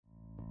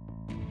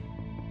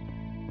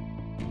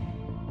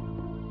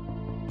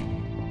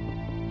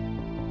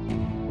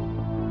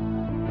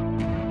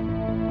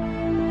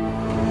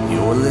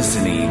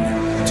listening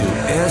to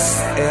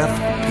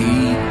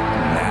SFP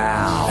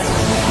Now.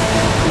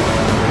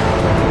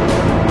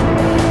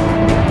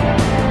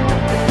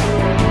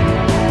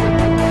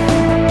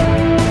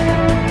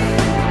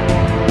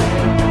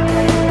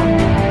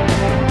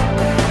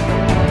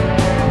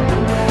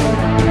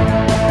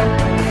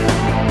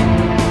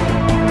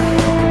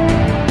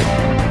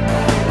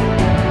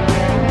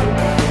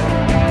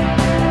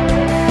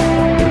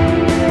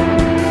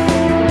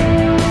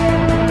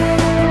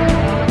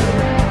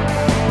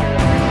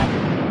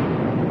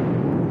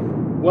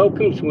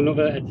 Welcome to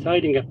another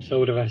exciting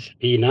episode of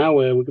SFP Now.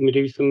 We're going to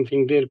do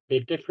something a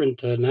bit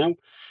different now.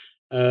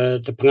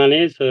 The plan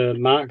is,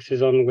 Marx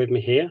is on with me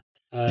here.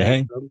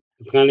 Hey. So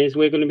the plan is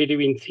we're going to be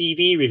doing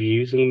TV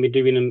reviews and we're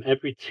doing them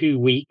every 2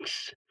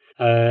 weeks.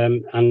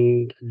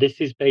 And this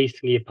is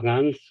basically a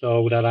plan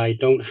so that I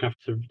don't have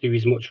to do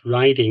as much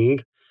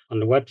writing on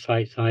the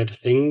website side of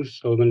things.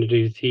 So we're going to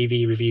do the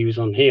TV reviews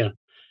on here.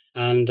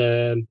 And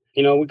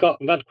we've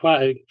had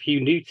quite a few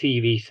new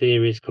TV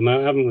series come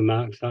out, haven't we,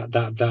 Mark?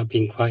 That have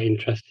been quite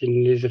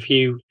interesting. There's a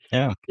few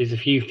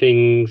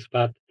things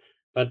that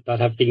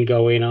have been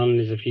going on.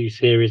 There's a few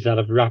series that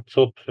have wrapped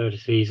up for the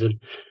season.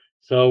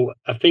 So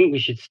I think we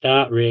should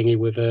start really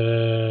with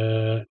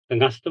The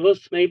Last of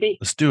Us, maybe.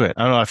 Let's do it.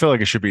 I don't know. I feel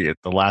like it should be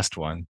the last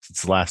one.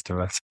 It's The Last of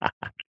Us.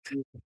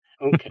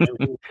 Okay.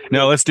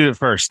 No, let's do it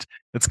first.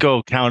 Let's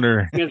go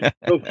counter.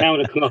 Go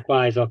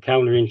counterclockwise or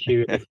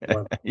counterintuitive.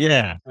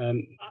 Yeah.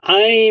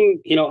 I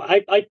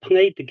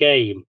played the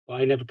game,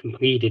 but I never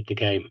completed the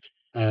game.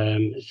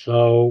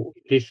 So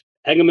there's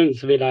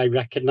elements of it I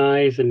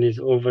recognize, and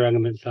there's other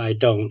elements I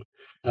don't.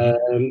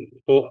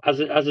 But as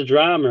a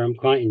drama, I'm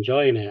quite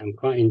enjoying it. I'm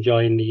quite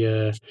enjoying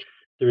the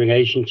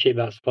relationship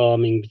that's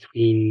forming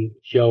between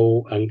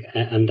Joe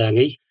and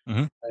Ellie.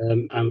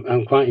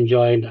 I'm quite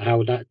enjoying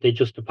how that they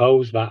just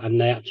opposed that,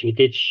 and they actually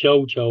did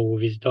show Joe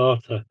with his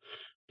daughter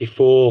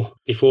before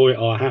it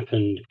all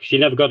happened, because you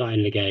never got that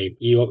in the game.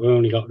 You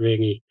only got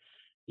really,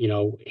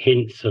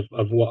 hints of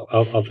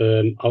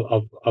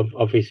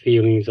his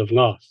feelings of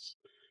loss.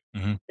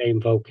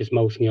 Game focused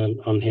mostly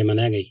on him and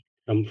Ellie.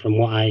 From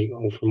what I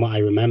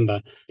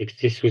remember, because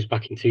this was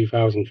back in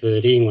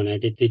 2013 when I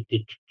did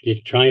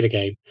try the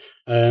game.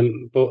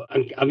 But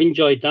I've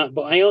enjoyed that.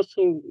 But I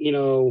also,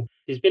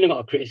 there's been a lot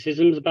of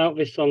criticisms about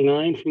this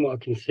online from what I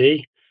can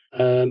see.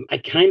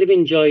 I kind of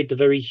enjoyed the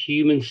very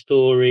human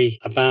story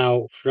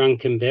about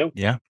Frank and Bill.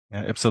 Yeah,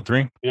 episode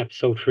 3. In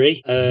episode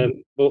 3.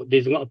 But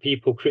there's a lot of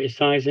people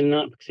criticizing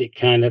that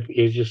because it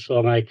was just sort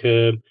of like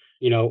a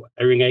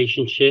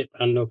relationship,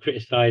 and they're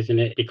criticizing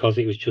it because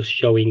it was just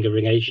showing a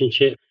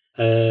relationship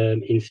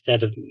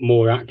instead of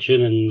more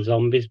action and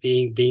zombies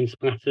being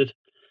splattered,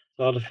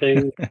 sort of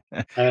thing.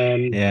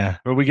 Yeah,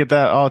 but we get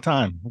that all the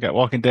time. We got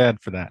Walking Dead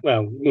for that.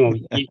 Well, you're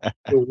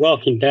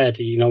Walking Dead.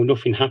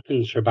 Nothing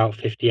happens for about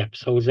 50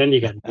 episodes, then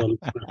you get one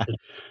splattered.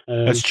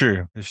 That's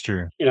true. It's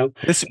true.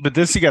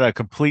 This you got a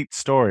complete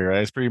story,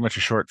 right? It's pretty much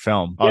a short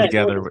film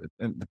altogether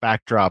in the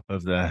backdrop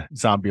of the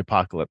zombie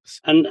apocalypse.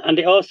 And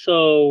it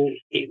also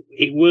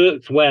it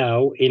worked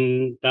well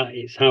in that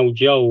it's how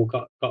Joe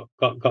got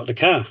the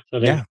car, so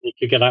they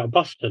could get out of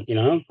Boston,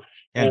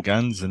 and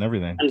guns and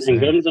everything, and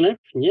guns and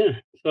everything. Yeah,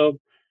 so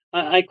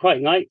I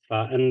quite liked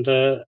that, and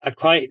I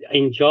quite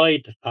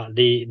enjoyed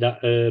the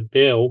fact that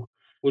Bill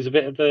was a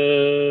bit of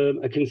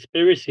a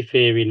conspiracy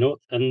theory nut,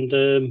 and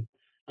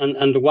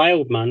the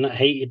wild man that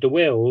hated the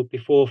will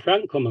before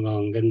Frank come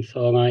along, and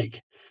so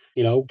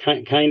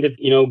kind of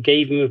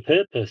gave him a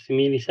purpose. I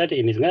mean, he said it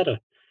in his letter,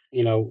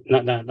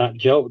 that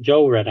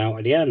Joe read out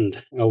at the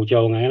end,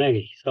 Joe and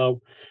Ellie.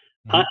 So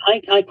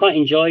I quite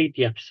enjoyed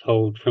the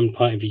episode from the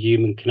point of a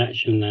human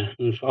connection there,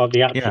 and thought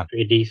the acting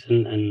pretty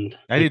decent. And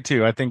I did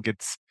too. I think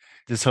it's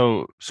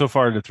so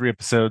far the 3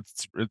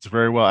 episodes, it's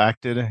very well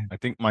acted. I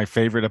think my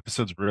favorite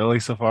episodes really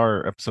so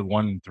far are episode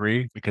 1 and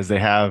 3, because they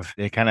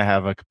kind of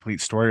have a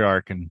complete story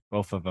arc in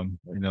both of them.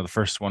 The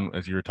first one,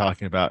 as you were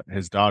talking about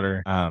his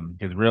daughter,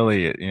 it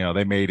really,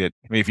 they made it.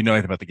 I mean, if you know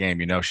anything about the game,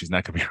 she's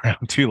not going to be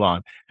around too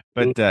long.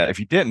 But if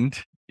you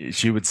didn't,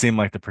 she would seem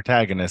like the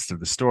protagonist of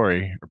the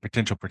story, or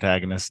potential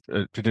protagonist,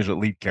 potential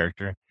lead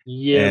character.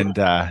 Yeah.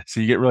 And so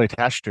you get really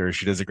attached to her.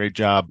 She does a great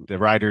job. The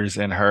writers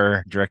and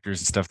her directors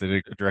and stuff,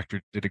 the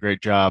director did a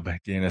great job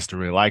getting us to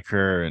really like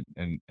her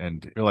and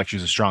feel like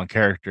she's a strong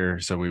character.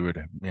 So we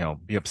would,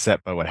 be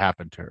upset by what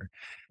happened to her.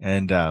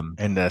 And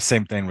the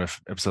same thing with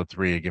episode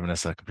 3, giving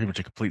us pretty much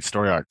a complete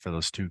story arc for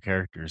those 2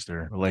 characters,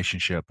 their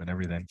relationship and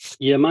everything.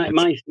 Yeah,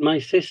 my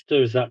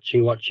sister's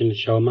actually watching the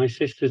show. My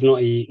sister's not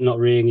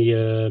really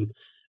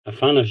a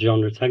fan of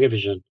genre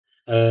television.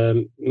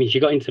 I mean, she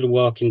got into The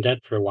Walking Dead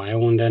for a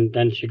while, and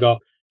then she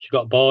got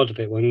bored of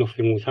it when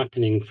nothing was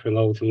happening for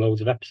loads and loads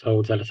of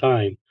episodes at a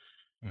time.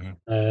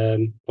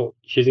 But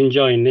she's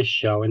enjoying this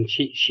show, and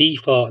she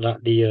thought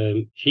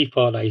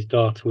that his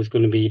daughter was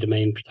going to be the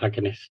main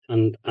protagonist,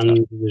 and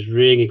was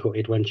really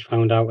gutted when she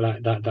found out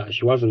that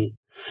she wasn't.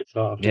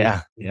 Sort of.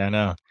 Yeah, I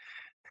know.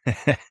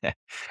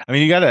 I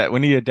mean, you gotta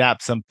when you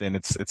adapt something,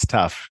 it's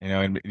tough, you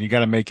know, and you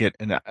gotta make it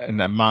in a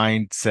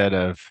mindset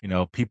of, you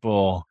know,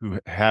 people who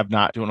have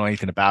not don't know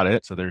anything about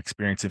it, so they're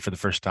experiencing it for the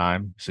first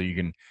time. So you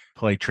can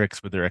play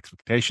tricks with their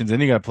expectations,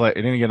 and you gotta play,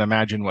 and then you gotta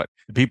imagine what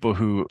the people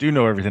who do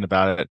know everything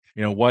about it,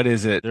 you know, what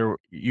is it there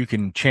you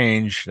can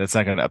change that's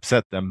not gonna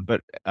upset them,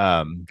 but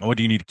what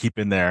do you need to keep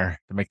in there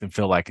to make them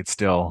feel like it's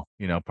still,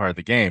 you know, part of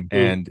the game,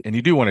 Mm. and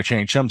you do want to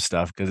change some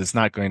stuff because it's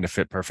not going to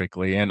fit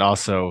perfectly, and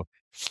also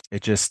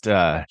it just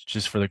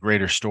for the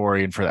greater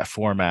story and for that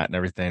format and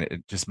everything,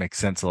 it just makes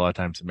sense a lot of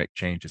times to make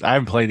changes. I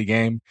haven't played the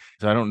game,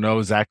 so I don't know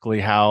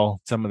exactly how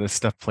some of this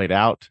stuff played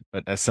out,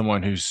 but as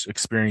someone who's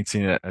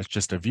experiencing it as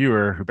just a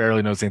viewer who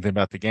barely knows anything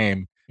about the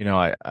game, you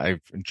know,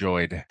 I've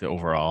enjoyed the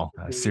overall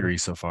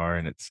series so far,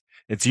 and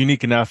it's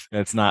unique enough that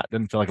it's not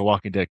doesn't feel like a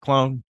Walking Dead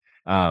clone.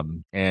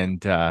 And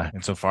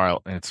so far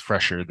it's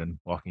fresher than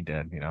Walking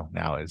Dead, you know,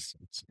 now is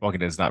it's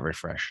Walking Dead is not very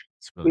fresh.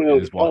 It Well,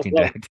 is Walking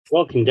Dead.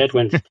 Walking Dead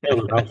went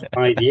stale about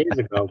 5 years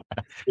ago.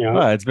 You know,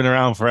 Well, it's been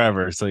around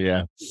forever, so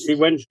yeah. it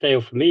went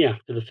stale for me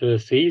after the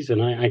first season.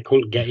 I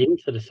couldn't get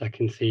into the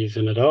second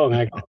season at all.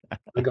 I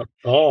got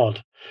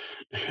bored.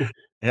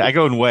 Yeah, I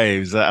go in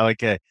waves. I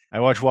like I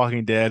watch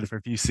Walking Dead for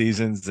a few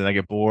seasons, and I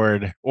get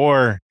bored.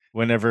 Or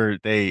whenever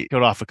they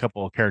killed off a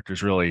couple of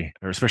characters, really,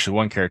 or especially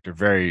one character,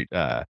 very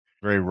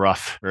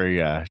rough,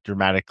 very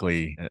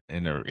dramatically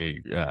in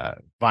a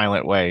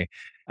violent way.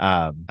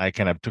 I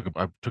kind of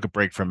I took a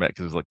break from it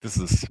because like this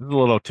is a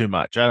little too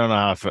much. I don't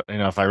know if you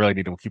know if I really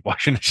need to keep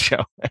watching the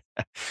show.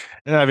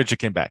 And I eventually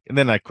came back, and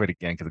then I quit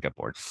again because I got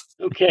bored.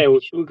 Okay, well,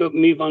 should we go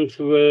move on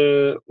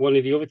to one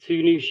of the other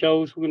two new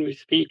shows we're going to be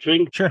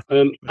featuring? Sure.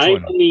 Which I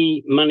one?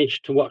 only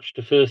managed to watch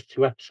the first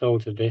two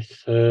episodes of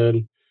this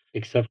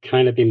because I've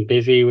kind of been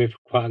busy with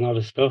quite a lot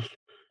of stuff.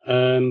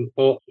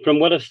 But from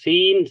what I've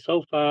seen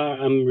so far,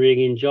 I'm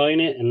really enjoying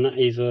it, and that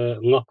is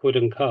Lockwood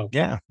and Co.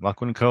 Yeah,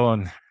 Lockwood and Co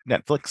on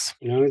Netflix.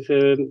 You know,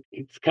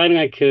 it's kind of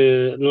like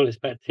an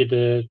unexpected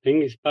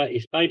thing. It's by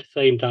the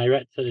same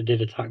director that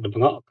did Attack the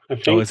Block, I Oh,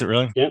 think. is it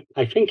really? Yeah,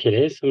 I think it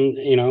is. And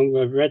you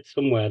know, I've read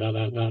somewhere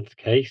that's the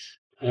case.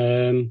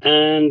 And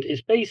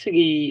it's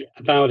basically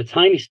about a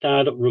tiny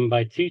startup run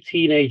by two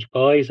teenage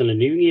boys and a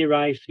newly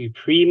arrived,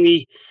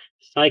 supremely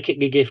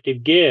psychically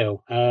gifted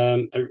girl.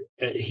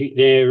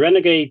 The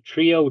renegade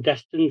trio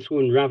destined to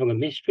unravel a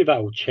mystery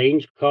that will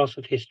change the course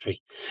of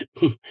history.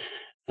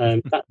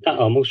 That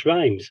almost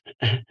rhymes.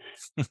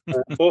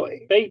 But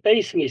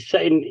basically, it's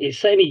set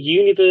in a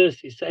universe.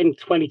 It's set in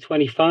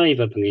 2025,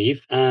 I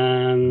believe, Mhm.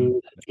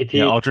 and it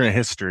Yeah, is. alternate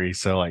history.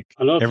 So like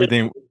I know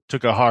everything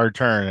took a hard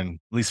turn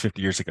at least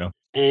 50 years ago.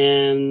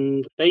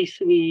 and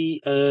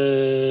basically,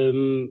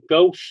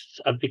 ghosts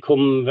have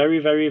become very,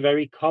 very,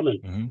 very common.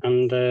 Hmm.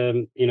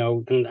 And you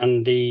know,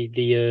 and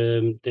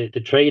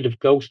the trade of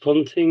ghost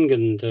hunting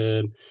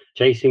and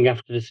chasing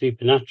after the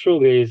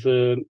supernatural is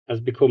has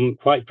become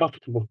quite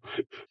profitable.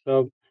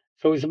 So,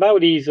 so it's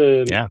about these.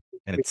 Yeah.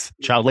 And it's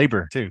child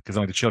labor too, because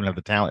only the children have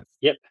the talent.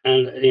 Yep,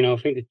 and you know, I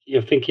think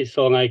it's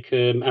sort of like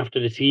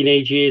after the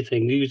teenage years they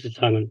lose the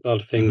talent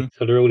sort of thing, Hmm.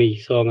 so they're only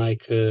sort of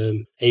like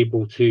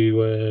able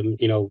to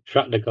you know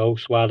track the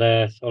ghosts while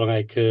they're sort of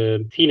like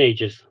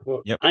teenagers.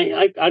 Well, Yep.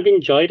 I've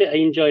enjoyed it. I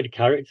enjoyed the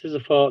characters. I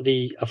thought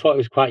it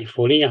was quite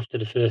funny after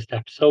the first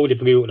episode. He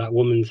blew up that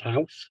woman's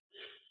house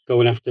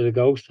going after the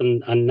ghost,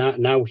 and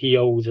now he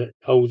owes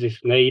this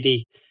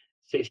lady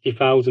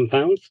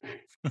 £60,000.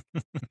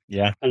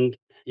 Yeah. And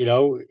you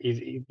know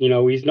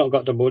he's not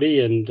got the money,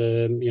 and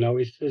you know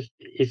it's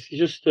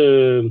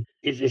an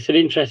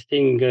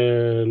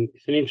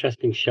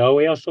interesting show.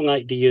 I also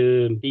like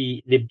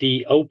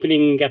the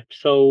opening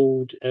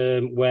episode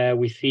where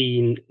we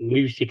seen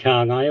Lucy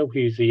Carlisle,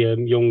 who's a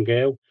young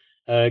girl,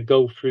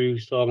 go through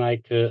sort of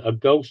like a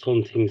ghost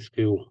hunting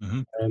school.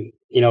 Hmm.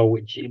 You know,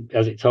 which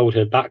as it told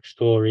her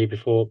backstory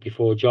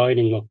before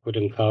joining Lockwood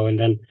and Co. And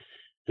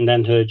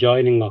then her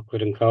joining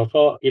Lockwood and Co. I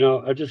thought, you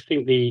know, I just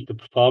think the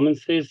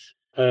performances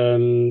are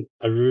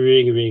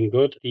really, really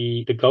good.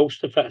 The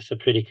ghost effects are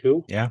pretty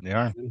cool. Yeah, they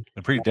are. Um,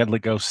 They're pretty deadly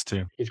ghosts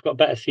too. It's got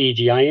better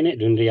CGI in it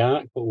than the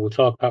Ark, but we'll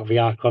talk about the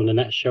Ark on the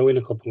next show in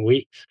a couple of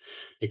weeks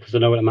because I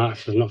know that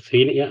Max has not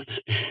seen it yet.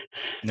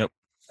 Nope.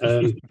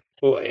 um,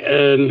 but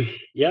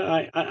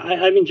yeah,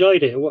 I've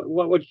enjoyed it.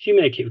 What did you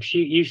make it? Because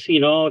you've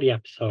seen all the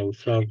episodes,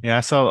 so Yeah,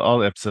 I saw all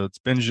the episodes,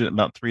 binged it in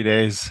about 3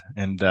 days,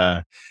 and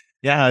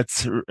yeah,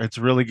 it's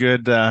a really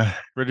good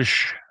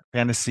British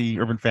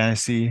urban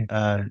fantasy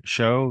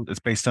show. It's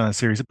based on a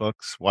series of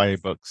books, YA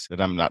books that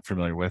I'm not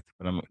familiar with,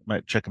 but I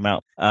might check them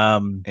out.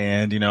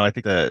 And you know, I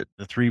think the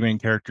three main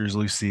characters,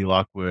 Lucy,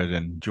 Lockwood,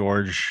 and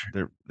George,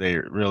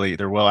 they're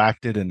well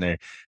acted, and they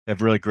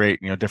have really great,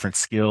 you know, different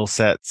skill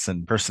sets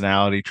and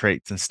personality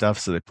traits and stuff,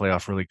 so they play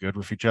off really good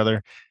with each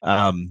other.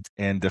 And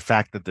the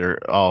fact that they're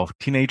all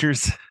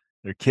teenagers,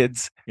 they're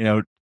kids, you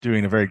know,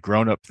 doing a very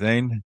grown up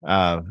thing.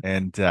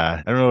 And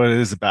I don't know what it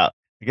is about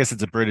I guess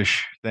it's a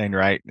British thing,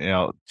 right?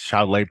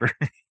 Child labor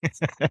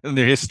in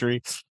their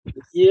history. I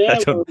Yeah,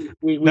 don't. well,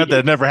 we Not that do.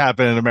 it never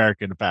happened in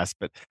America in the past,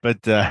 but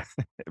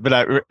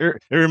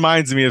it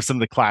reminds me of some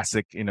of the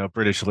classic,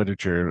 British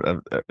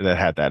literature that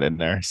had that in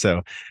there.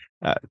 So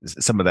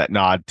some of that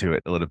nod to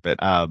it a little bit.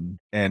 And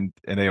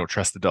they don't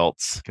trust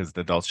adults because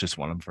the adults just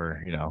want them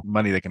for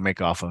money they can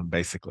make off of them,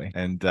 basically.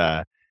 And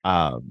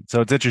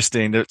so it's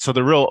interesting. So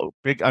the real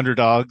big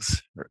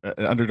underdogs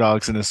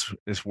in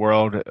this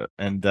world,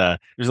 and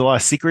there's a lot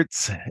of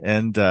secrets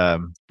and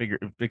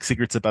big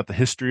secrets about the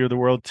history of the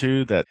world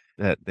too that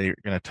they're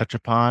going to touch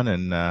upon,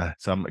 and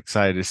so I'm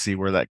excited to see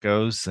where that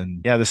goes.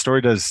 And yeah, the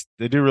story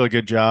they do a really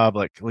good job,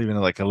 like leaving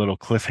like a little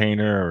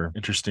cliffhanger or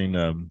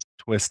interesting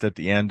twist at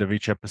the end of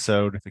each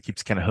episode. It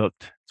keeps kind of hooked.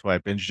 That's why I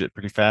binged it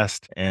pretty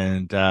fast.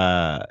 And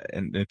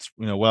it's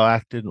well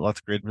acted, lots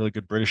of great, really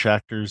good British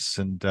actors,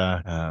 and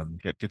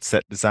got good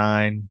set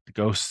design. The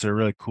ghosts are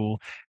really cool.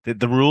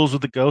 The rules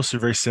with the ghosts are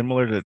very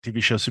similar to the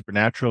TV show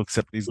Supernatural,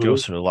 except these Mhm.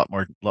 ghosts are a lot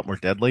more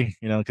deadly.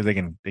 Because they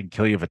can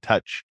kill you with a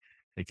touch.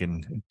 They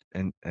can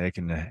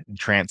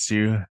entrance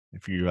you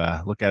if you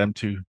look at them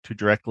too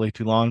directly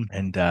too long,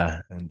 and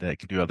they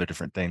can do other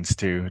different things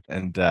too.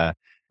 And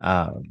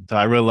so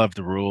I really love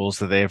the rules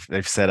that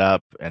they've set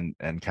up, and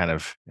kind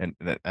of, and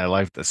I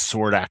like the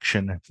sword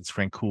action. It's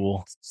pretty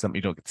cool. Something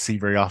you don't get to see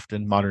very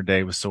often modern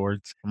day with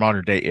swords, or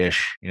modern day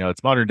ish.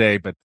 It's modern day,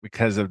 but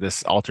because of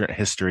this alternate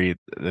history,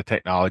 the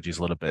technology is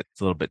a little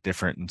bit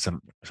different in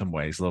some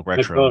ways, a little Of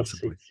retro in course,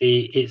 some ways.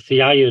 it's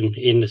the iron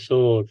in the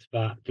swords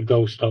that the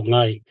ghosts don't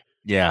like.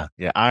 Yeah,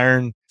 yeah.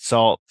 Iron,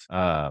 salt. What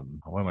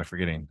am I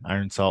forgetting?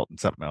 Iron, salt, and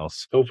something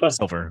else.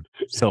 Sulfur.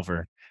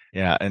 Silver.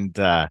 Yeah, and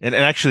it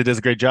actually does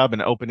a great job in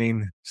the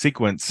opening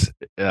sequence,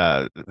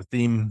 the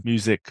theme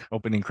music,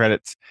 opening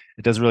credits.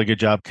 It does a really good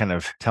job, kind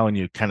of telling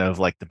you kind of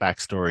like the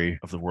backstory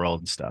of the world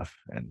and stuff.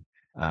 And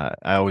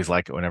I always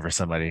like it whenever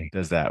somebody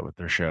does that with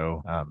their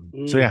show. So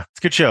Mm. yeah, it's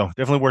a good show.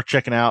 Definitely worth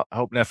checking out. I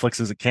hope Netflix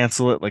doesn't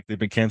cancel it like they've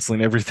been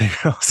canceling everything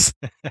else.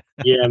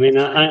 Yeah, I mean,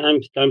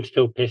 I'm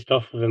still pissed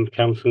off with them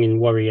cancelling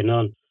Warrior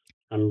Nun.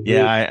 I'm Yeah,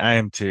 really, I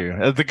am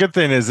too. The good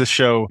thing is this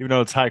show, even though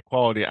it's high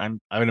quality, I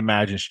would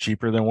imagine it's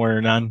cheaper than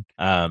Warrior Nun.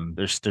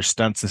 Their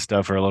stunts and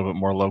stuff are a little bit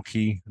more low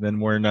key than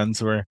Warrior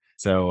Nuns were.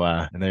 So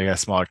and they got a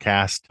smaller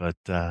cast, but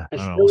I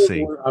don't know, we'll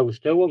see. I was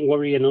still want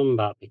Warrior Nun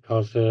back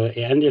because it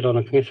ended on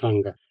a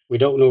cliffhanger. We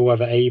don't know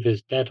whether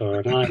Ava's dead or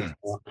alive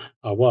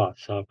or what.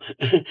 So,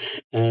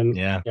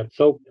 Yeah, yeah.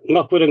 So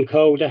Lockwood and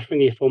Co.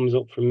 definitely a thumbs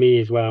up from me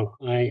as well.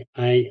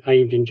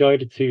 I've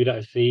enjoyed the two that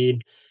I've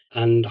seen,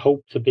 and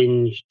hope to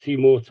binge two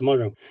more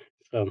tomorrow.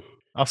 So.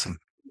 awesome.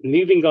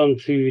 Moving on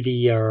to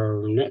the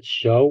next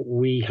show,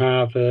 we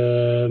have,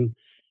 and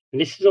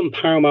this is on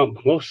Paramount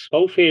Plus,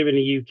 both here in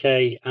the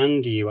UK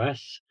and the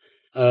US.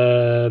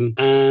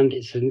 And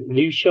it's a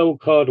new show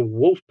called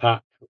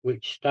Wolfpack,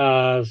 which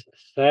stars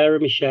Sarah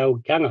Michelle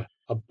Gellar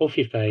of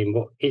Buffy fame,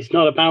 but it's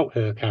not about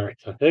her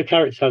character. Her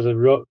character has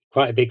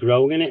quite a big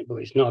role in it, but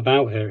it's not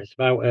about her. It's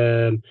about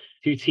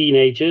two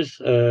teenagers.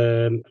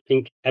 I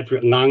think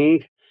Everett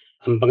Lang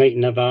and Blake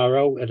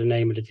Navarro are the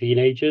name of the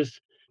teenagers,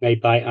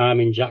 made by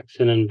Armin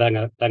Jackson and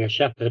Benga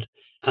Shepherd,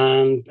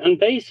 and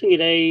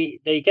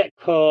basically they get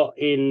caught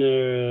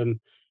in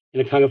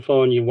a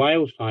California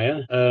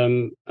wildfire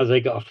as they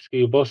get off a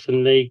school bus,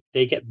 and they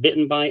get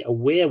bitten by a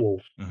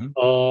werewolf, Hmm.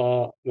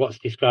 or what's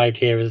described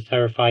here as a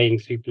terrifying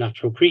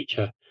supernatural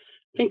creature.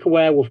 I think a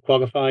werewolf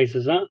qualifies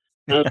as that.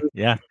 And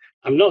Yeah,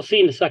 I'm not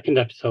seeing the second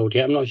episode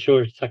yet. I'm not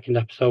sure if the second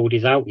episode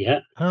is out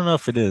yet. I don't know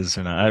if it is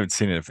or not. I haven't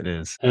seen it if it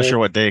is. I'm not Uh, sure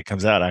what day it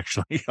comes out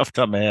actually, off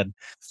the top of my head.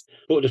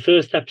 But the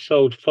first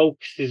episode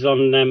focuses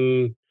on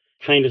them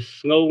kind of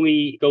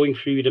slowly going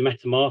through the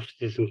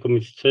metamorphosis and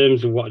coming to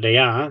terms with what they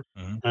are,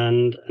 Hmm.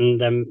 and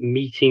them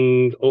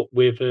meeting up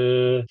with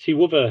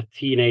two other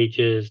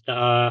teenagers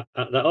that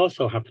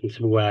also happen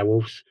to be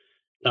werewolves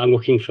that are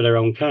looking for their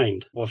own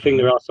kind. Well, I think Hmm.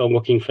 they're also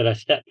looking for their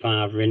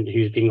stepfather,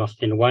 who's been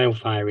lost in a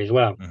wildfire as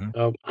well. Hmm.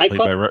 So I Played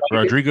quite by like it.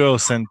 Rodrigo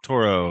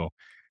Santoro,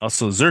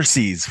 also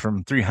Xerxes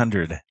from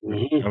 300. I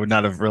Mhm. would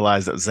not have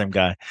realized that was the same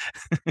guy.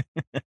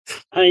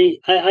 I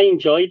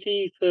enjoyed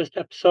the first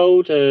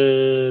episode.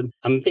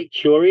 I'm a bit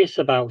curious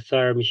about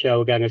Sarah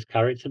Michelle Gellar's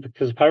character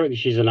because apparently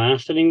she's an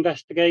arson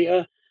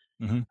investigator,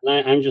 Hmm.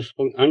 and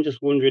I'm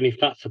just wondering if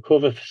that's a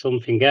cover for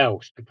something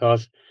else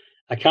because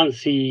I can't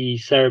see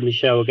Sarah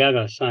Michelle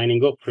Gellar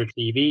signing up for a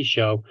TV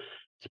show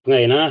to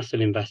play an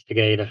arson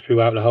investigator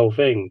throughout the whole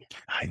thing.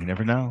 You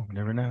never know. You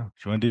never know.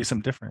 She want to do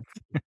something different.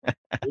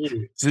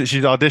 Hmm.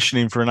 She's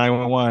auditioning for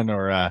 911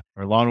 or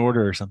Law and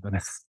Order or something.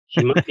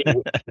 She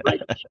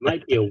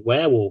might be a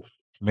werewolf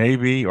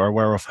Maybe, or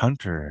Werewolf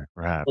Hunter,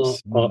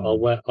 perhaps. or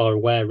a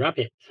were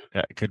rabbit.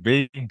 Yeah, it could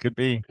be. Could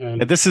be. Yeah, Um,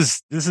 this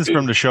is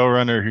from the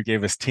showrunner who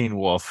gave us Teen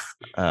Wolf.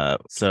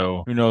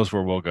 So who knows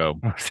where we'll go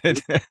with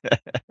it.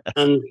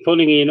 And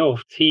funnily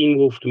enough, Teen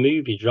Wolf the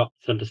movie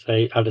dropped at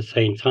the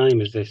same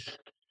time as this.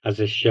 as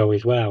this show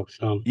as well.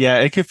 So Yeah,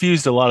 it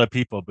confused a lot of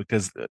people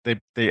because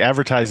they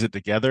advertise it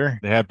together.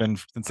 They have been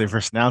since they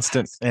first announced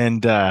it,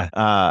 and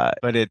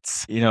but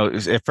it's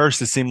at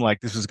first it seemed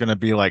like this was going to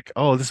be like,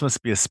 oh, this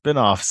must be a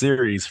spin-off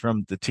series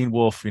from the Teen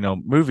Wolf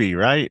movie,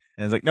 right?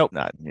 And it's like, nope,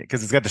 not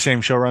because it's got the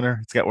same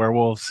showrunner. It's got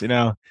werewolves, coming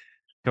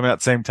out at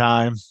the same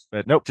time,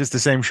 but nope, just the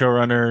same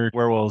showrunner.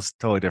 Werewolves,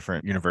 totally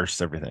different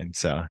universe, everything.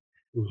 So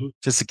mhm.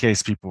 just in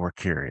case people were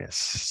curious.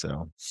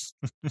 So,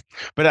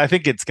 but I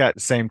think it's got the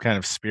same kind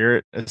of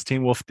spirit as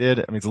Teen Wolf did.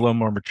 I mean, it's a little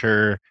more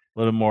mature, a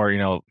little more,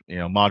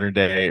 modern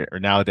day or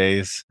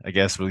nowadays, I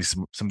guess, really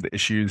some of the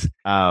issues.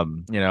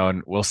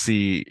 And we'll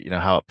see,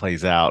 how it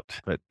plays out.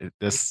 But it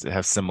does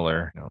have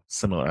similar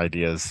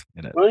ideas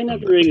in it Well, I from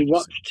never the really previous.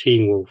 watched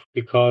Teen Wolf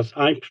because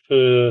I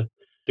prefer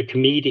the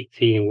comedic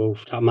Teen Wolf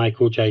that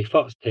Michael J.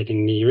 Fox did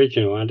in the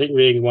original. I didn't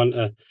really want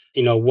to,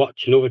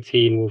 watch another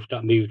Teen Wolf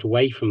that moved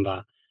away from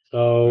that.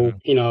 So,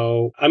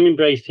 Mhm. I'm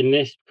embracing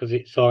this because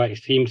it's all right. It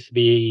seems to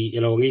be,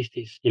 at least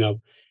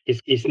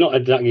it's not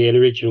exactly an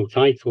original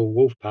title,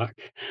 Wolfpack,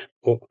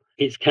 but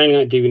it's kind of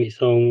like doing its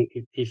own.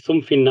 It's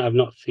something that I've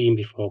not seen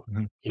before,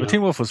 Mhm. you Well, know.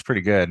 Teen Wolf was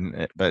pretty good,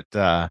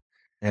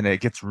 and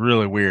it gets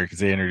really weird because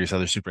they introduce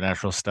other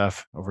supernatural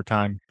stuff over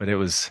time. But it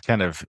was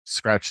kind of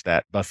scratched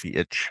that Buffy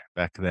itch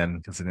back then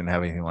because it didn't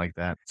have anything like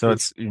that. So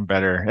it's even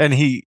better. And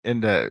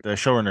the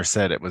showrunner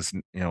said it was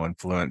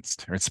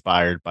influenced or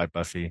inspired by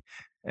Buffy,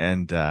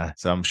 and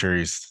so I'm sure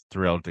he's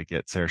thrilled to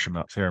get Sarah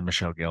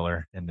Michelle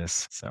Gellar in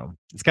this. So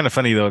it's kind of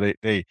funny though.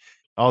 They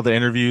all the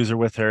interviews are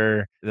with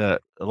her. A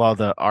lot of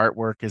the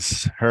artwork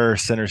is her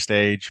center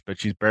stage, but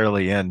she's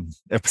barely in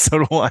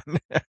episode one.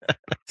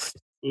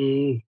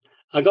 Mm,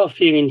 I got a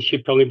feeling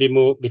she'd probably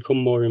become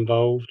more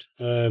involved.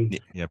 Yeah,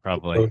 It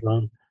probably. goes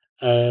on.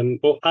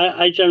 But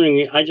I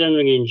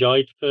genuinely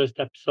enjoyed the first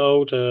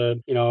episode.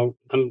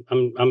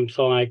 I'm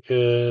so like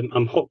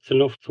I'm hooked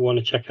enough to want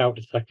to check out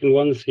the second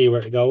one, see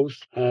where it goes.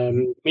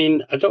 Mhm. I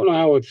mean, I don't know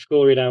how I'd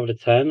score it out of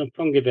 10. I'd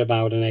probably give it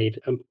about an 8,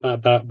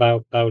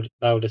 about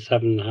a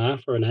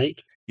 7.5 or an 8.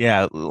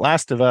 Yeah,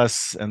 Last of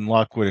Us and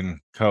Lockwood and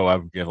Co. I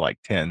would give like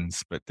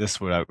tens, but this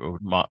would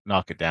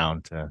knock it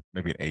down to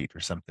maybe an 8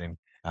 or something.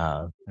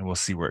 And we'll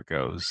see where it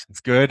goes. It's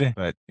good,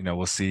 but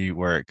we'll see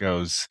where it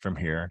goes from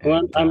here.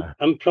 Well, And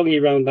I'm probably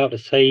around about the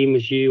same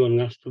as you on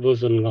Last of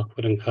Us and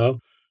Lockwood and Co.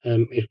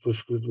 If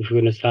we're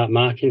going to start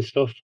marking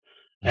stuff.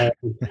 Um,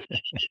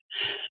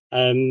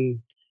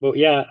 Um, but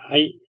yeah,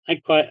 I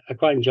quite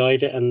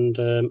enjoyed it, and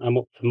I'm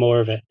up for more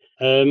of it.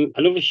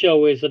 Another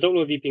show is I don't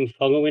know if you've been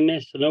following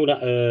this. I know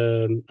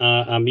that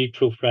our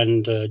mutual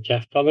friend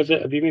Jeff follows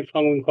it. Have you been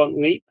following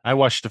Quantum Leap? I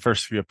watched the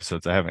first few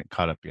episodes. I haven't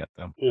caught up yet,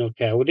 though.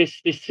 Okay, well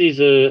this is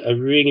a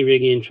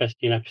really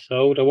interesting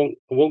episode. I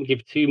won't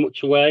give too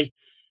much away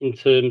in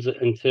terms of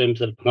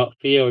the plot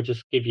for you. I'll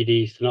just give you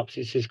the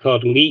synopsis. It's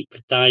called Leap,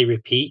 Die,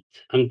 Repeat.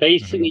 And Hmm.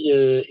 basically,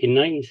 in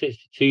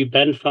 1962,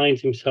 Ben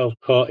finds himself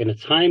caught in a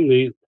time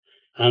loop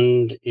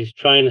and is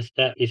trying to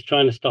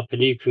stop a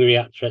nuclear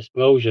reactor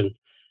explosion.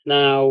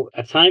 Now,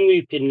 a time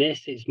loop in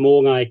this, it's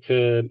more like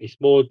it's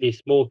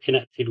more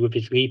connected with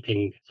his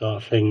leaping sort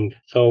of thing.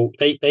 So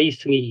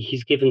basically,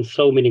 he's given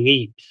so many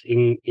leaps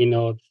in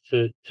order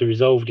to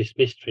resolve this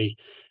mystery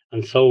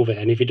and solve it.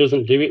 And if he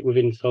doesn't do it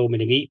within so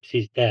many leaps,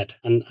 he's dead.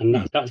 And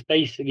Hmm. that's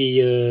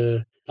basically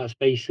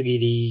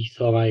the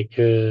sort of like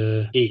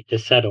the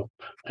setup.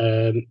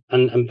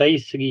 And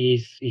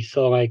basically he's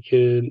sort of like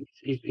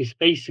he's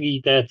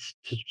basically there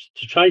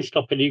to try and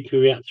stop a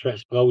nuclear reactor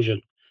explosion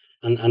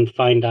and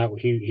find out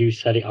who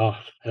set it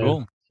off.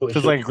 Cool. But So it's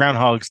it's like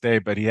Groundhog's Day,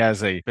 but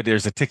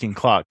there's a ticking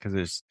clock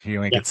because he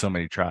only yeah, gets so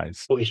many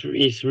tries. but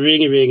it's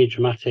really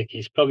dramatic.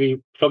 It's probably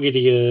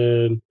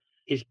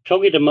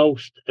the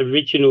most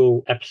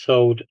original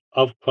episode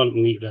of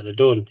Quantum Leap that they've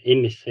done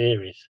in this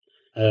series.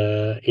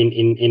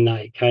 In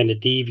that it kind of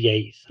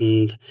deviates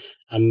and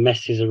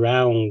messes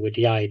around with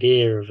the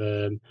idea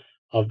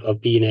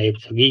of being able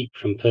to leap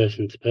from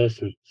person to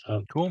person.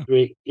 So Cool.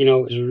 it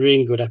was a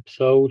really good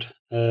episode.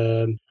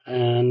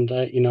 And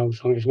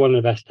so it's one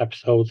of the best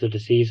episodes of the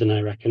season,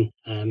 I reckon.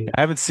 I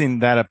haven't seen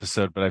that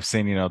episode, but I've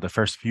seen, the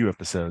first few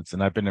episodes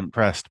and I've been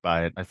impressed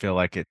by it. I feel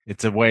like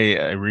it's a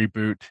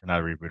reboot,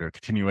 not a reboot, or a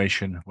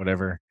continuation,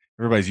 whatever.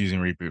 Everybody's using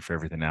reboot for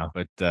everything now,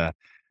 but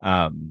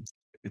um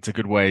it's a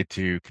good way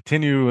to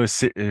continue a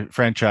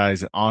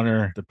franchise and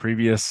honor the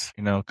previous,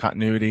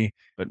 continuity,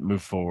 but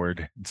move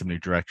forward in some new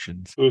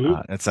directions.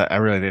 Mhm. I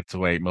really think that's the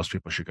way most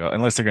people should go,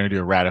 unless they're going to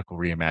do a radical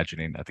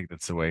reimagining. I think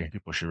that's the way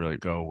people should really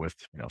go with,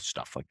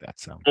 stuff like that.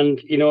 So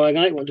And I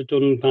like what they've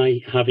done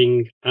by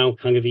having Al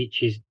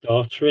Kanavich's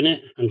daughter in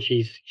it, and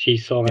she's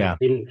sort of yeah. like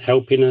been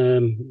helping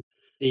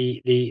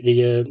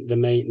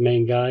the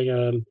main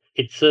guy.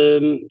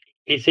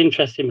 It's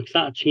interesting because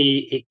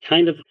actually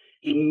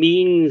it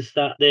means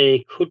that there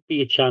could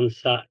be a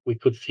chance that we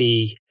could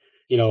see,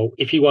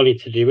 if he wanted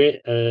to do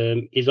it,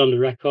 he's on the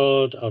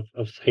record of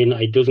saying that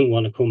he doesn't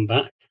want to come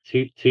back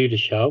to the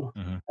show.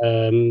 Hmm.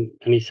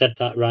 And he said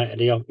that right at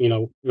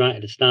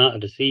the start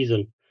of the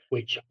season,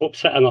 which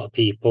upset a lot of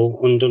people,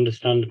 and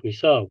understandably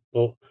so.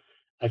 But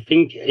I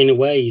think in a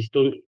way he's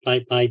done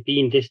by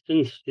being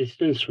distance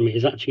from it.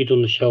 He's actually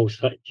done the show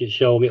a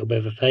little bit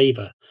of a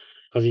favour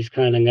because he's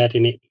kind of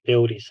letting it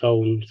build its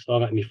own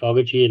sort of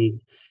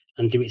mythology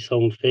and do its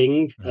own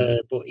thing,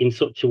 but in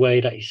such a way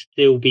that it's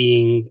still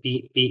being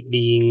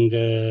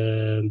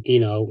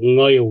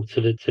loyal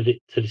to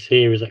the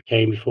series that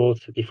came before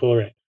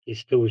it. It's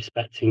still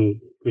respecting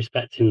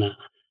that.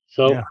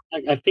 So Yeah.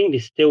 I think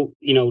there's still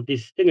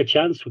a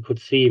chance we could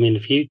see him in the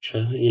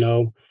future.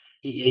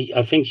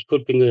 I think he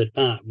could be lured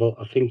back, but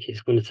I think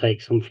it's going to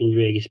take something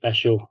really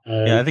special.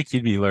 Yeah, I think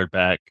he'd be lured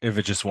back if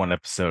it's just one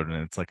episode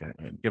and it's like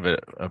give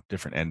it a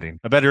different ending,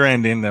 a better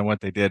ending than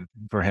what they did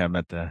for him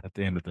at the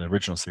end of the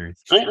original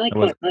series. I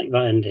quite like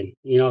that ending.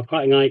 I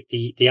quite like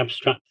the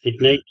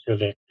abstracted nature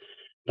of it.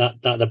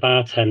 That the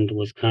bartender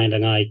was kind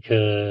of like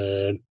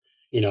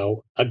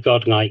a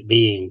godlike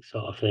being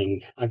sort of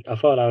thing. I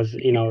thought that was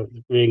a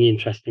really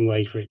interesting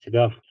way for it to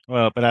go.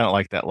 Well, but I don't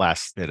like that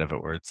last bit of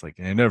it where it's like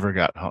they never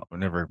got home,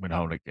 never went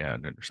home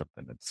again or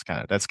something. That's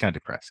kind of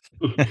depressing.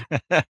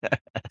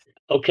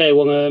 Okay,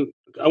 well,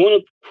 I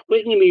want to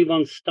quickly move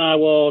on to Star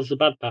Wars: The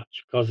Bad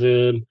Batch because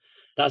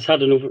that's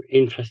had another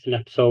interesting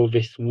episode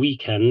this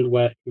week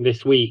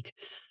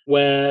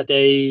where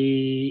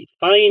they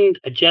find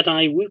a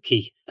Jedi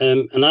Wookiee,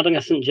 an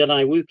adolescent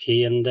Jedi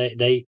Wookiee, and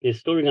the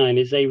storyline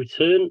is they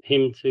return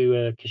him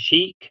to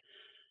Kashyyyk,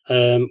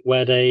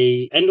 where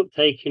they end up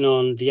taking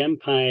on the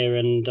Empire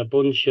and a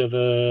bunch of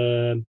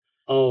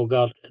oh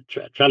god,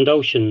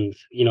 Trandoshans,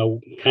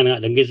 kind of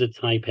like the lizard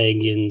type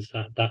aliens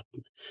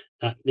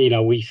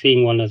that we've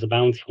seen one as a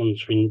bounty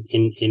hunter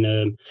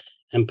in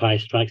Empire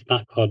Strikes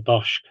Back called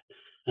Bosch.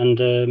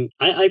 And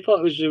I thought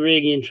it was a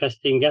really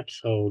interesting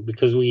episode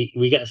because we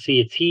get to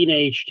see a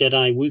teenage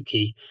Jedi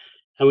Wookiee,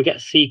 and we get to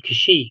see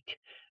Kashyyyk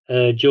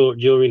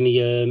during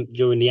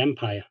the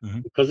Empire,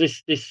 because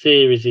this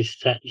series is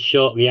set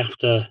shortly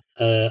after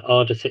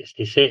Order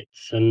 66,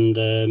 and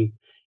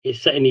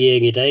it's set in the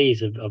early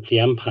days of the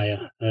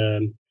Empire.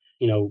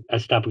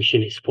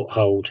 Establishing its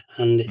foothold,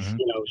 and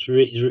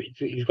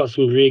it's got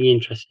some really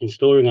interesting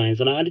storylines,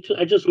 and I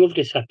just love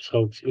this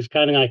episode. It was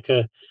kind of like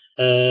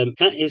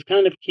it was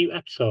kind of a cute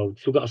episode.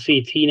 So we got to see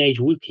a teenage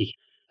Wookiee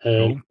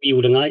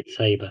wield a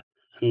lightsaber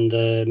and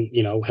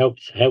help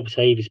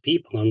save his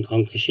people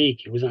on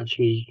Kashyyyk. It was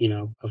actually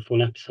a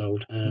fun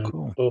episode.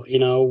 Cool. But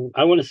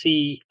I want to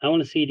see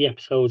the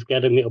episodes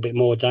get a little bit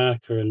more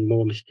darker and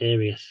more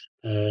mysterious,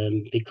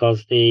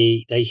 because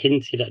they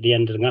hinted at the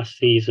end of the last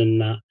season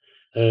that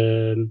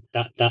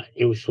that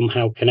it was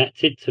somehow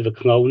connected to the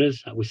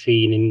cloners that we're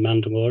seeing in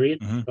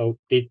Mandalorian. So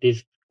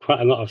there's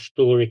quite a lot of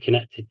story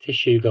connected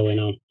tissue going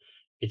on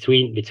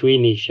between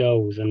these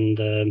shows, and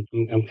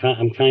I'm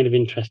kind of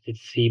interested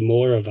to see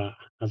more of that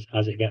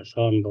as it gets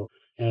on. But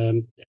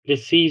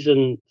this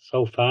season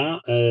so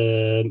far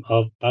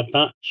of Bad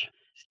Batch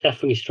is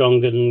definitely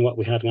stronger than what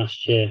we had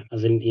last year,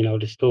 as in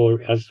the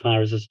story, as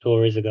far as the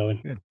stories are going.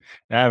 Good.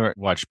 I haven't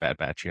watched Bad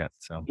Batch yet,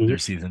 so their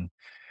season.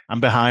 I'm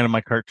behind on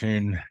my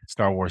cartoon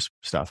Star Wars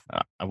stuff.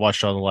 I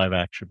watched all the live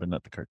action, but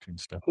not the cartoon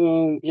stuff.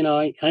 Well,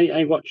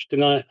 I watched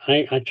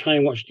I try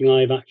and watch the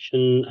live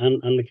action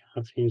and the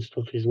cartoon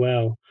stuff as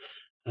well.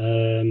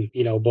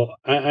 But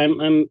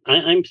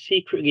I'm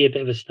secretly a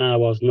bit of a Star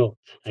Wars nut,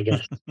 I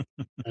guess.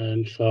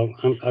 So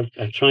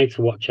I've tried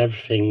to watch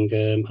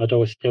everything.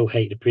 Although I still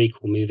hate the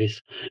prequel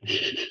movies.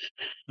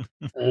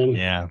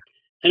 Yeah.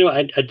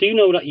 Anyway, I do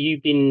know that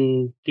you've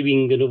been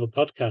doing another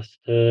podcast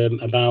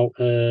about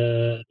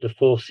the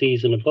fourth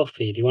season of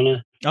Buffy. Do you want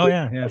to? Oh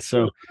yeah.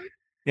 So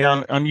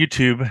on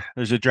YouTube,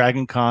 there's a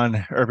Dragon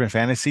Con Urban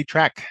Fantasy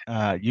track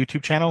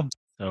YouTube channel.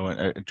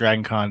 So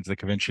Dragon Con is a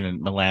convention in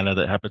Milano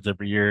that happens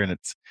every year, and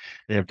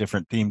they have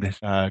different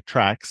themed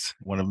tracks.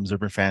 One of them is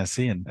Urban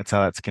Fantasy, and that's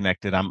how that's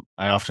connected.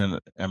 I often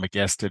am a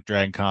guest at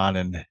Dragon Con,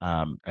 and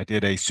I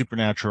did a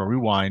Supernatural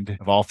rewind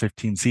of all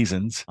 15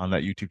 seasons on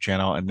that YouTube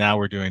channel, and now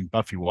we're doing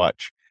Buffy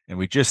Watch. And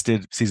we just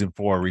did season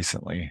 4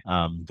 recently.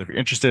 If you're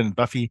interested in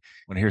Buffy,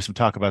 want to hear some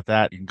talk about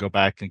that, you can go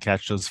back and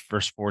catch those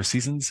first 4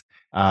 seasons.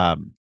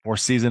 Fourth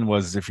season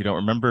was, if you don't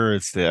remember,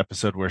 it's the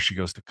episode where she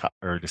goes to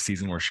or the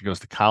season where she goes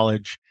to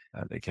college.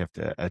 They have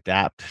to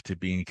adapt to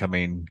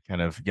becoming kind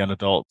of young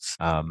adults.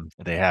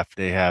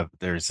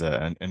 There's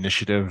an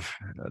initiative,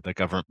 a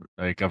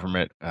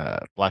government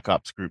black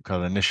ops group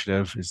called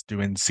Initiative is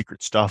doing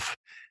secret stuff,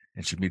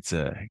 and she gets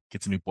a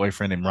new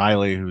boyfriend named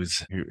Riley, who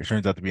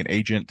turns out to be an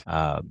agent.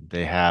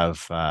 They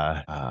have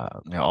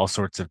all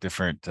sorts of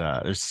different.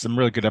 There's some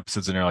really good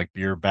episodes in there, like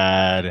Beer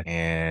Bad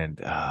and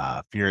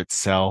Fear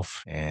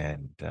Itself,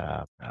 and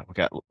we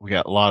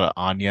got a lot of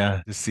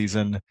Anya this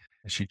season.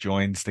 She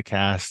joins the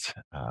cast.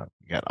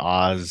 We got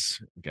Oz.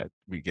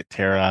 We get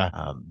Tara.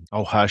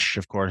 Hush,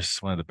 of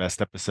course, one of the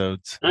best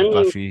episodes.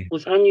 Buffy.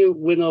 Was Anya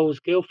Willow's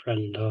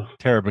girlfriend? Or?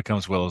 Tara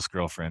becomes Willow's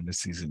girlfriend this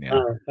season.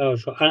 Yeah.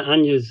 So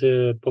Anya's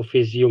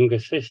Buffy's younger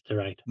sister,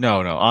 right?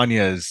 No.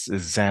 Anya is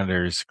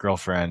Xander's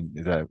girlfriend,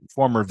 the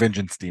former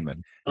Vengeance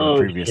Demon from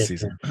the previous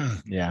season.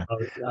 Yeah.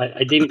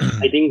 I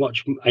didn't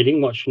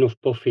watch enough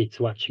Buffy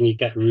to actually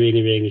get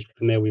really, really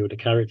familiar with the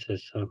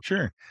characters. So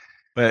sure.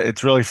 but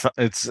it's really fun.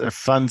 It's a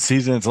fun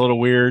season. It's a little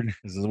weird.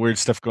 There's weird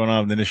stuff going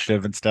on with the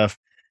initiative and stuff.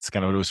 It's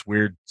kind of this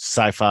weird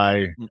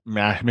sci-fi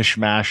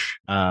mishmash.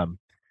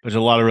 There's a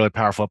lot of really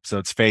powerful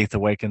episodes. Faith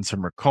awakens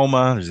from her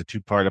coma. There's a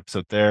two-part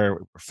episode there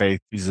where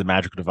Faith uses a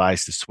magical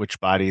device to switch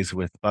bodies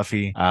with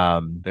Buffy.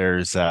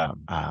 There's there's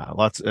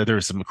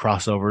some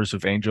crossovers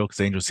with Angel because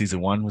Angel season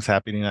 1 was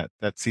happening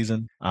that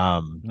season.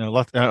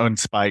 And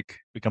Spike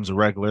becomes a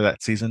regular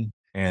that season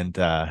and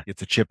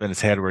gets a chip in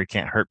his head where he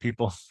can't hurt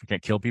people, he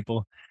can't kill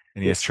people,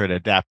 and he has to try to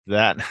adapt to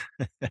that.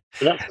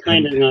 So that's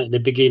kind of like the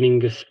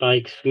beginning of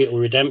Spike's little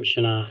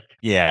redemption arc.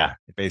 Yeah,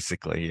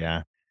 basically,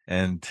 yeah.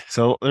 And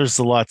so there's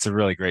lots of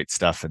really great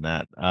stuff in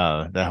that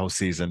whole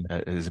season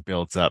as it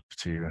builds up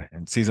to.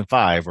 In season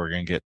 5, we're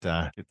gonna get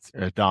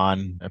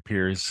Dawn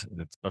appears.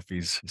 It's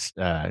Buffy's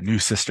new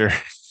sister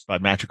by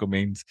magical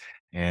means,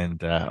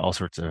 and all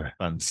sorts of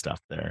fun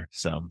stuff there.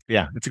 So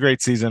yeah, it's a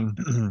great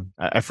season.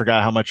 I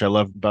forgot how much I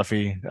love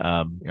Buffy.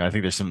 I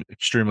think there's some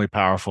extremely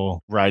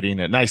powerful writing,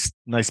 a nice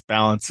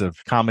balance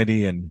of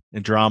comedy and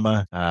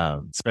drama,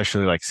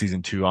 especially like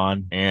season 2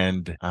 on,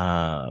 and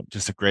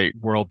just a great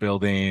world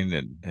building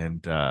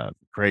and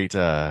great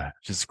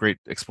just great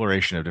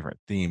exploration of different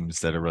themes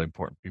that are really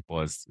important to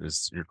people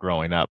as you're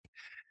growing up,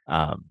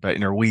 but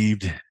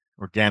interweaved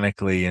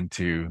organically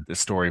into the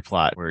story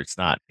plot where it's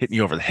not hitting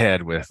you over the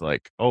head with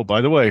like, oh, by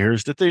the way,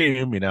 here's the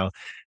theme.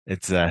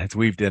 It's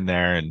weaved in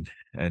there and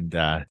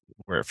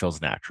where it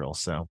feels natural.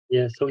 So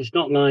yeah, so it's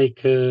not like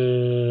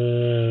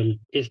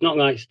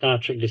Star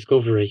Trek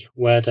Discovery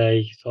where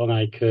they sort of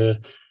like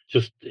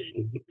just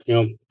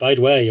by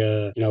the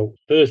way,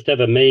 first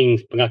ever main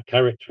black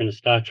character in a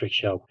Star Trek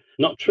show.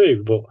 Not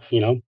true, but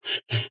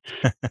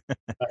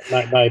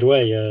by the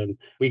way,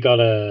 we got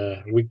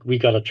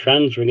a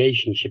trans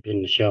relationship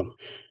in the show.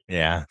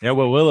 yeah.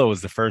 Well, Willow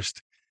was the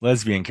first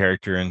lesbian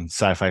character in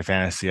sci-fi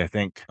fantasy, I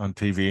think, on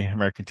TV,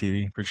 American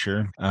TV, for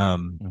sure.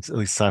 It's at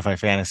least sci-fi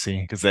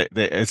fantasy because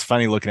it's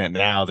funny looking at it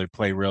now. They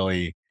play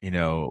really,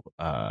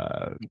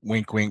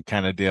 wink wink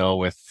kind of deal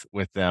with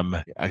them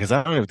because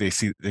I don't know if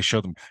they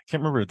show them. I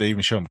can't remember if they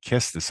even show them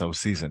kiss this whole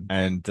season,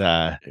 and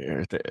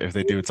if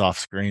they do, it's off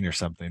screen or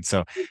something.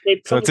 So They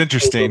it's probably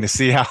interesting to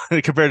see how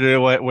compared to the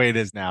way it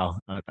is now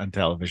on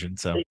television.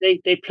 So.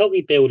 they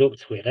probably build up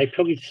to it. They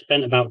probably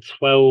spent about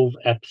 12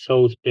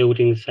 episodes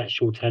building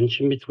sexual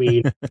tension between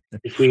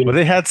Well,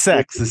 they had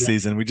sex this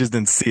season. We just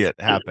didn't see it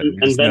happen. We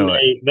and just know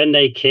it. then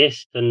they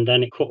kissed, and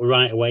then it cut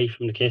right away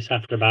from the kiss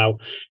after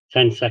about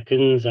 10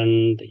 seconds,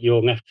 and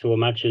you're left to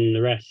imagine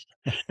the rest.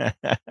 I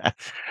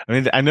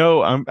mean, I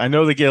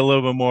know they get a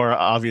little bit more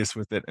obvious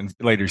with it in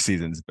later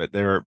seasons, but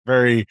they were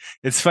very.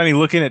 It's funny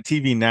looking at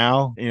TV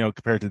now,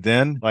 compared to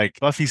then. Like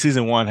Buffy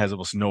season 1 has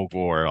almost no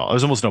gore at all.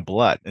 There's almost no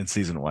blood in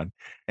season 1,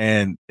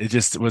 and it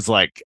just was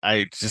like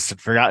I just had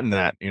forgotten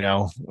that.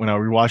 When I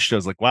rewatched it, I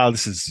was like, wow,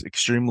 this is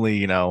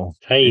extremely,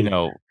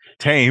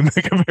 tame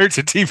compared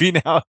to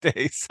TV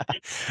nowadays.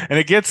 And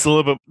it gets a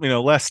little bit,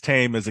 less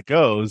tame as it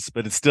goes,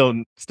 but it's still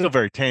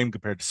very tame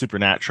compared to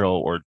Supernatural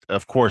or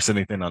of course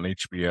anything on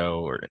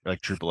HBO or like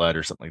Triple Ed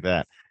or something like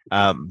that.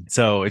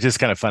 So it's just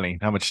kind of funny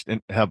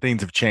how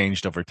things have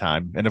changed over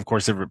time. And of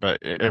course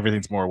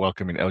everything's more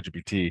welcoming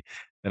LGBT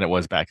than it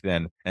was back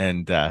then.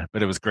 And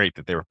but it was great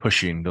that they were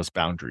pushing those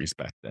boundaries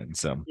back then.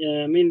 So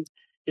yeah, I mean,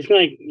 it's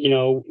like,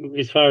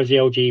 as far as the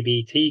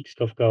LGBT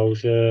stuff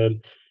goes,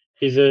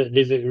 there's a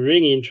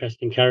really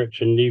interesting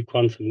character in New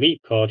Quantum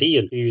Leap called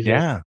Ian, who's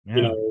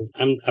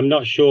I'm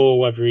not sure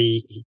whether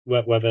he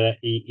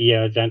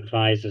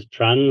identifies as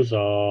trans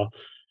or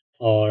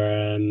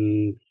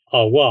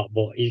what,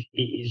 but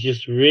he's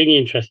just a really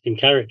interesting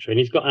character, and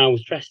he's got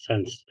Al's dress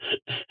sense.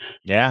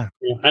 Yeah.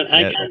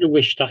 I kind of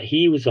wish that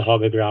he was a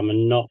hologram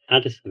and not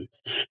Addison.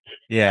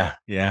 Yeah.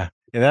 That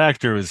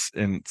actor was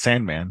in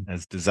Sandman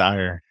as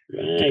Desire.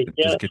 Right.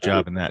 Does a good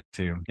job in that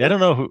too. Yeah, I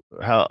don't know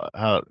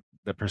how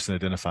that person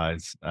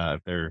identifies.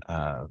 I'm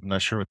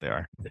not sure what they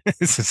are.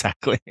 It's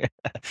exactly.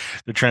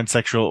 They're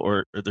transsexual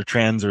or they're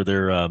trans or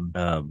they're oh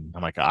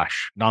my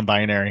gosh,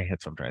 non-binary.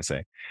 That's what I'm trying to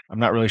say. I'm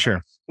not really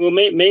sure. Well,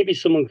 maybe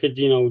someone could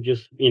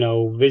just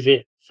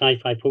visit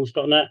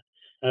sci-fi-post.net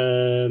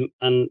and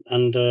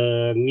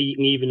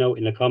leave a note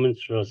in the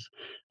comments for us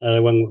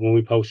when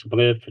we post a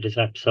blurb for this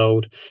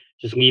episode.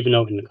 Just leave a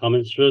note in the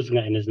comments for us,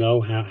 letting us know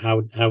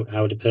how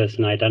the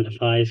person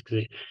identifies,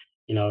 because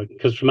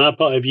from our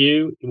point of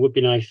view, it would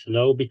be nice to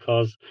know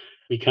because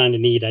we kind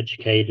of need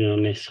educating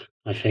on this,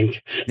 I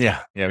think.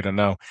 Yeah, we don't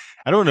know.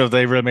 I don't know if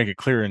they really make it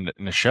clear in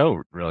the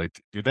show, really,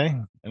 do they?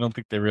 I don't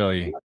think they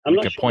really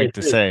make a point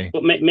to say.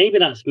 But maybe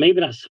that's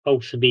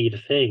supposed to be the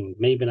thing.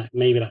 Maybe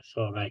that's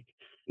sort of like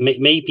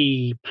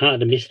maybe part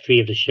of the mystery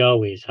of the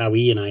show is how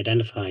Ian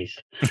identifies.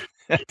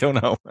 I don't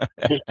know.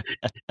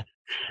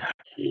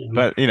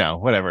 But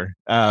whatever.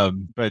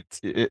 But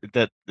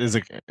that is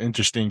an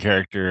interesting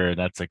character, and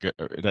that's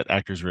that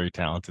actor's very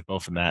talented,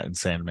 both in that and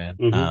Sandman.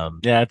 Mm-hmm.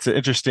 Yeah, it's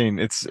interesting.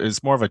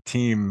 It's more of a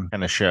team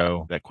kind of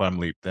show, that Quantum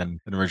Leap, than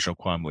an original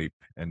Quantum Leap,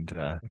 and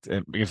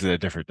it gives it a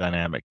different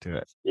dynamic to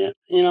it. Yeah,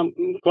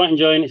 I'm quite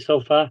enjoying it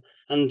so far.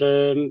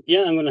 And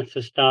yeah, I'm gonna have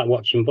to start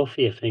watching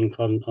Buffy, I think,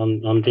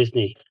 on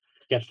Disney.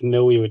 Get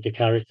familiar with the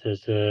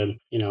characters,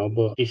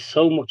 but there's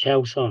so much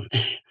else on.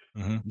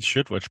 You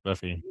should watch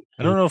Buffy.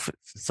 I don't know if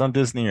it's on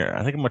Disney or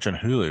I think I'm watching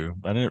Hulu.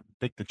 I didn't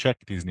think to check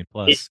Disney It's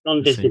Plus on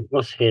to see. Disney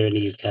Plus here in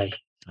the UK.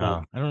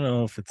 So I don't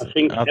know if it's. I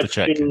think I'll have to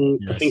check. I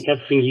Yes. think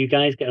everything you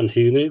guys get on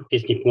Hulu,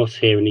 Disney Plus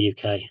here in the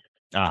UK.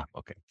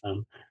 Okay.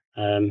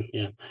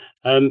 Yeah.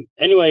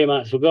 Anyway,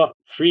 Max, we've got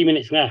 3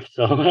 minutes left,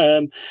 so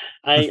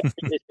I think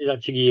this is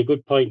actually a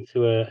good point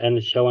to end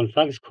the show. And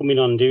thanks for coming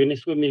on and doing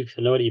this with me, because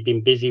I know that you've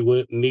been busy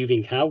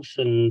moving house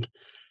and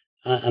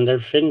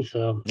everything.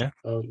 So Yeah.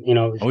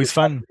 it's Always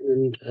fun.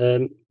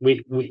 And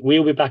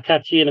we'll be back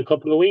at you in a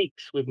couple of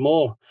weeks with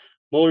more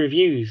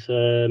reviews,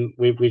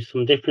 with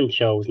some different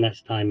shows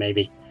next time,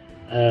 maybe.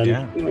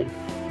 Yeah. Anyway,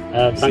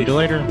 See you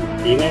later.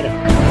 See you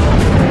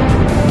later.